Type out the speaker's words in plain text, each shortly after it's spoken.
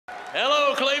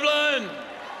Hello, Cleveland.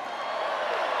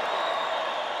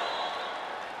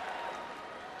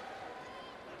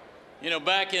 You know,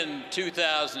 back in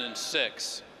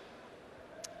 2006,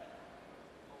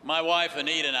 my wife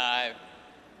Anita and I,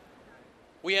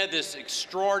 we had this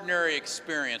extraordinary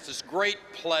experience, this great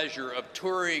pleasure of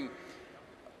touring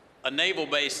a naval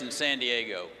base in San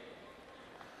Diego.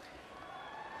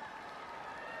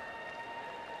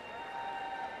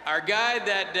 Our guide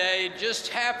that day just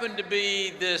happened to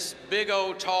be this big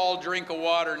old tall drink of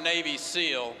water Navy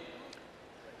SEAL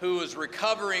who was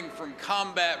recovering from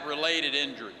combat-related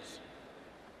injuries.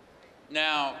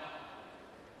 Now,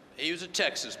 he was a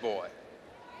Texas boy.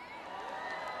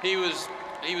 He was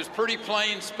pretty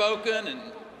plain-spoken and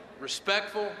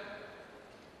respectful,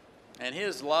 and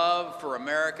his love for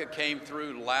America came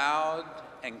through loud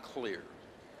and clear.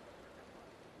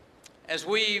 As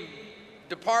we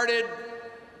departed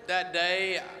that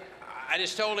day, I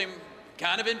just told him,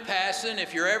 kind of in passing,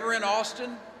 if you're ever in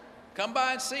Austin, come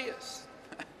by and see us.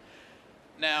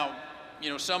 Now,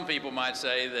 you know, some people might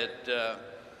say that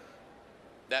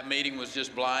that meeting was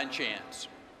just blind chance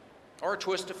or a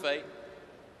twist of fate.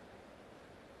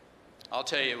 I'll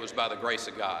tell you, it was by the grace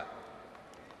of God.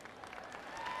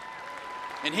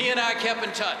 And he and I kept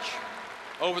in touch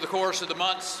over the course of the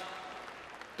months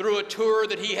through a tour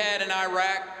that he had in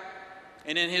Iraq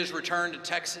and in his return to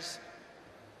Texas.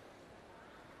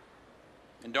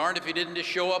 And darned if he didn't just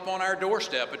show up on our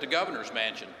doorstep at the governor's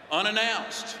mansion,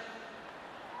 unannounced,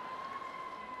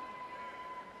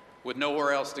 with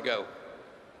nowhere else to go.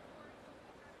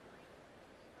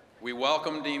 We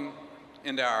welcomed him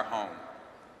into our home.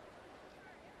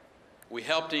 We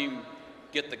helped him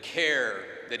get the care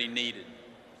that he needed.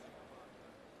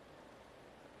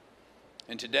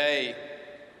 And today,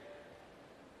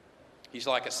 he's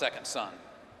like a second son.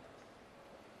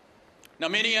 Now,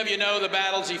 many of you know the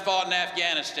battles he fought in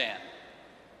Afghanistan,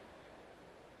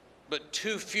 but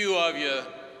too few of you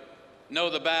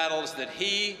know the battles that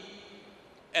he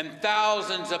and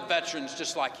thousands of veterans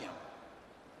just like him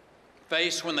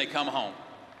face when they come home.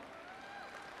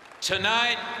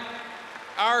 Tonight,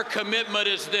 our commitment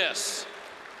is this: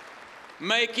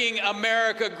 making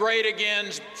America great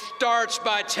again starts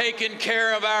by taking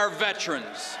care of our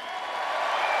veterans.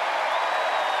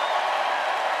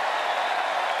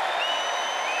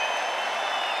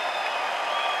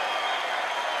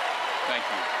 Thank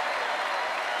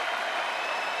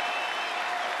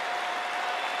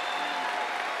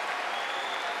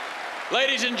you.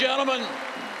 Ladies and gentlemen,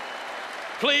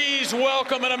 please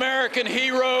welcome an American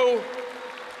hero,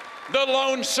 the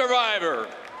lone survivor,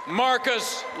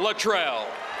 Marcus Luttrell.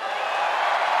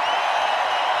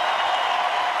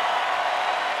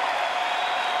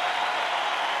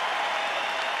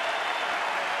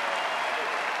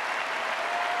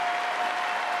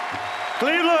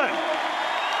 Cleveland.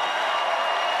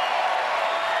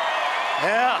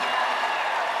 Yeah.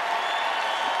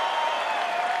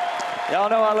 Y'all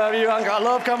know I love you. I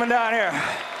love coming down here.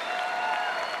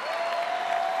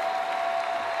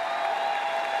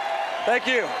 Thank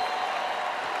you.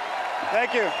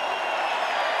 Thank you.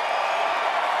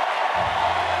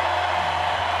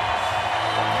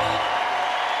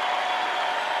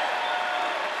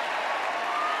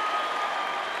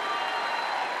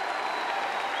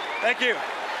 Thank you.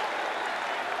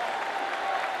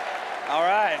 All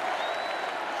right.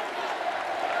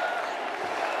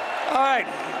 All right.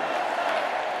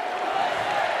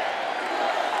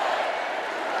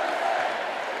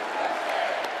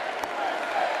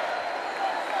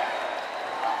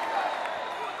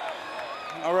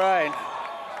 All right.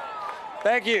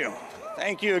 Thank you.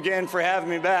 Thank you again for having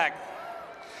me back.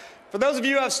 For those of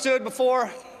you I've stood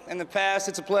before in the past,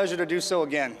 it's a pleasure to do so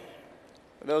again.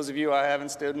 For those of you I haven't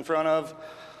stood in front of,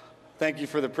 thank you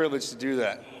for the privilege to do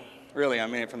that. Really, I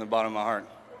mean it from the bottom of my heart.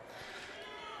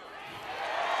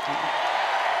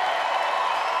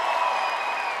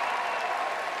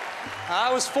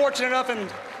 I was fortunate enough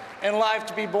in life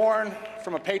to be born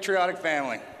from a patriotic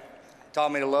family. It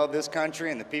taught me to love this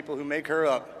country and the people who make her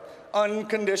up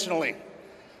unconditionally,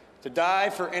 to die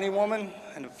for any woman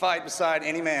and to fight beside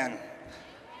any man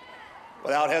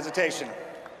without hesitation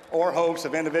or hopes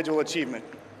of individual achievement.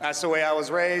 That's the way I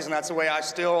was raised, and that's the way I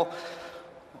still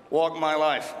walk my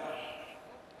life.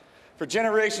 For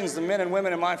generations, the men and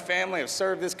women in my family have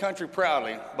served this country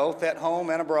proudly, both at home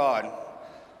and abroad.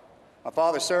 My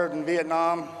father served in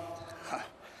Vietnam,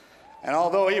 and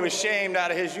although he was shamed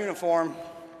out of his uniform,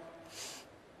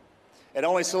 it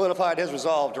only solidified his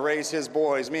resolve to raise his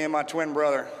boys, me and my twin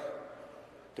brother,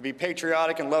 to be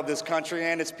patriotic and love this country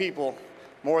and its people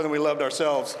more than we loved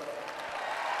ourselves.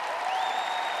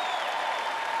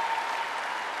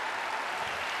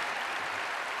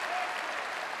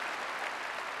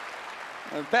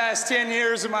 The past 10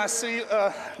 years of my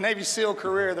Navy SEAL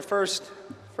career, the first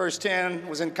 10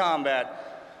 was in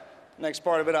combat. Next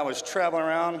part of it, I was traveling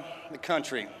around the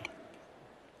country.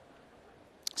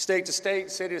 State to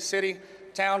state, city to city,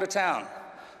 town to town,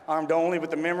 armed only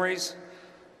with the memories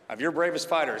of your bravest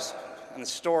fighters and the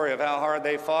story of how hard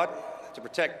they fought to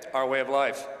protect our way of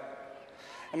life.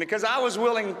 And because I was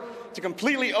willing to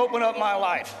completely open up my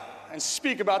life and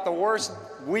speak about the worst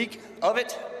week of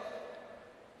it,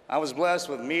 I was blessed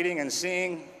with meeting and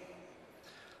seeing,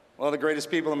 well, the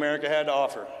greatest people America had to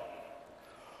offer.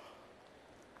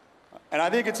 And I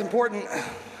think it's important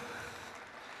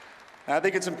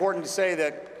to say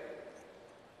that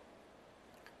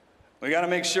we got to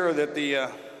make sure that the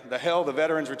hell the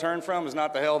veterans return from is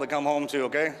not the hell they come home to,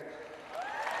 okay?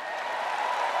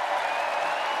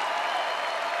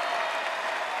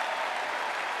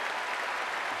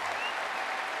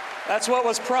 That's what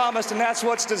was promised, and that's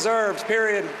what's deserved,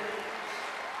 period.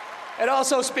 It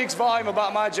also speaks volume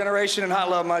about my generation, and I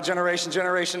love my generation,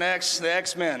 Generation X, the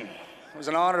X-Men. It was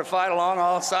an honor to fight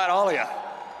alongside all of you.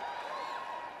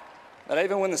 That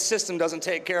even when the system doesn't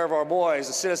take care of our boys,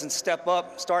 the citizens step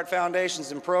up, start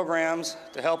foundations and programs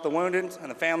to help the wounded and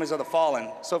the families of the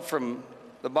fallen. So from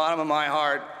the bottom of my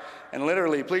heart, and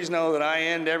literally, please know that I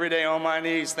end every day on my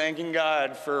knees thanking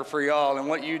God for y'all and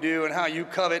what you do and how you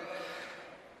covet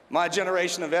my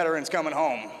generation of veterans coming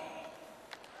home.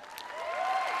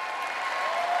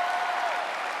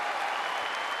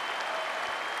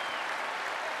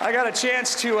 I got a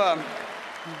chance to,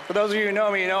 for those of you who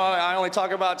know me, you know I only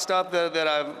talk about stuff that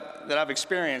I've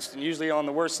experienced, and usually on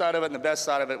the worst side of it and the best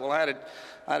side of it. Well, I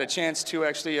had a chance to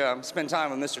actually spend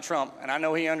time with Mr. Trump, and I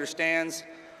know he understands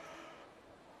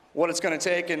what it's going to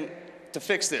take to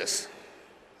fix this.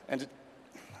 And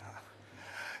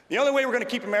the only way we're going to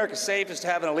keep America safe is to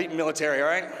have an elite military, all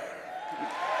right?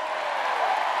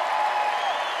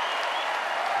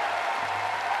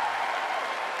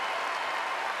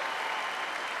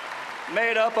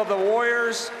 Made up of the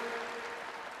warriors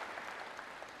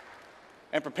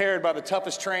and prepared by the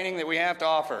toughest training that we have to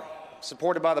offer,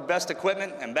 supported by the best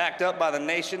equipment and backed up by the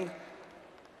nation,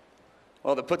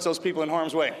 well, that puts those people in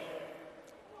harm's way.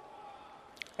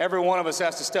 Every one of us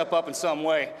has to step up in some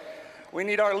way. We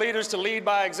need our leaders to lead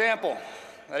by example.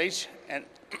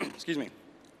 Excuse me.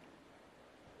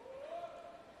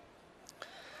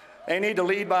 They need to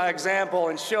lead by example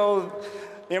and show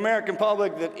the American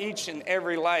public that each and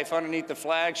every life underneath the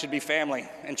flag should be family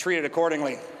and treated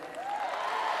accordingly.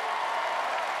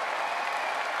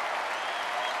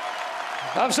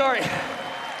 I'm sorry.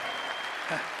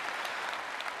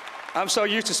 I'm so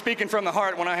used to speaking from the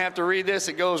heart. When I have to read this,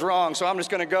 it goes wrong, so I'm just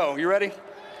going to go. You ready?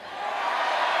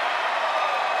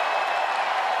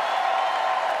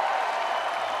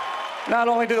 Not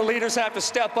only do the leaders have to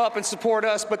step up and support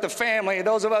us, but the family,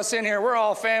 those of us in here, we're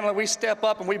all family. We step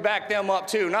up and we back them up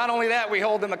too. Not only that, we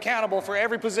hold them accountable for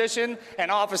every position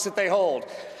and office that they hold.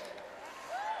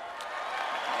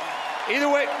 Either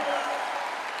way,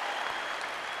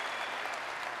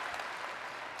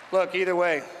 look, either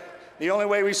way, the only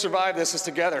way we survive this is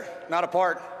together, not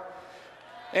apart.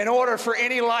 In order for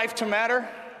any life to matter,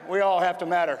 we all have to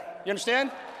matter. You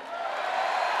understand?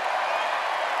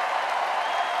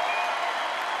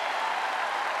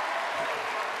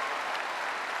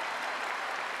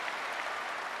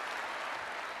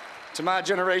 To my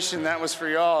generation, that was for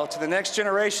y'all. To the next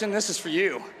generation, this is for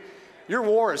you. Your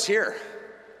war is here.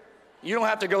 You don't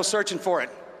have to go searching for it.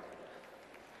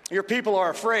 Your people are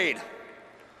afraid.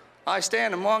 I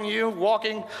stand among you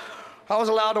walking. I was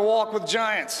allowed to walk with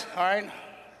giants, all right?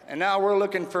 And now we're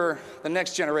looking for the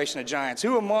next generation of giants.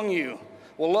 Who among you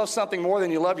will love something more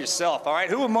than you love yourself, all right?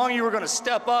 Who among you are going to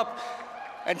step up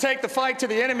and take the fight to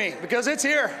the enemy? Because it's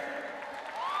here.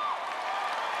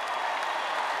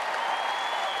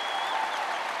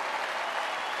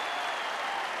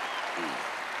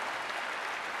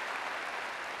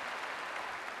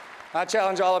 I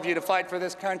challenge all of you to fight for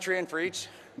this country and for each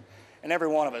and every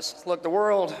one of us. Look, the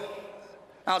world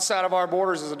outside of our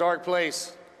borders is a dark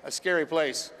place, a scary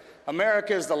place.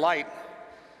 America is the light,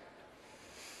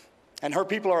 and her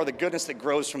people are the goodness that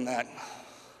grows from that.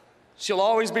 She'll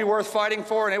always be worth fighting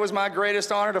for, and it was my greatest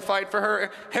honor to fight for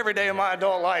her every day of my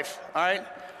adult life, all right?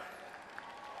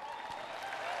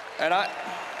 And I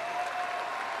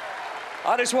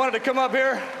just wanted to come up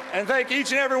here and thank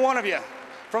each and every one of you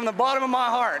from the bottom of my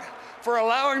heart for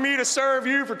allowing me to serve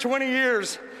you for 20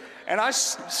 years. And I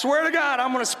swear to God,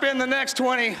 I'm going to spend the next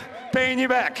 20 paying you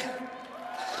back.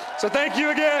 So thank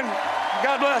you again.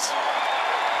 God bless.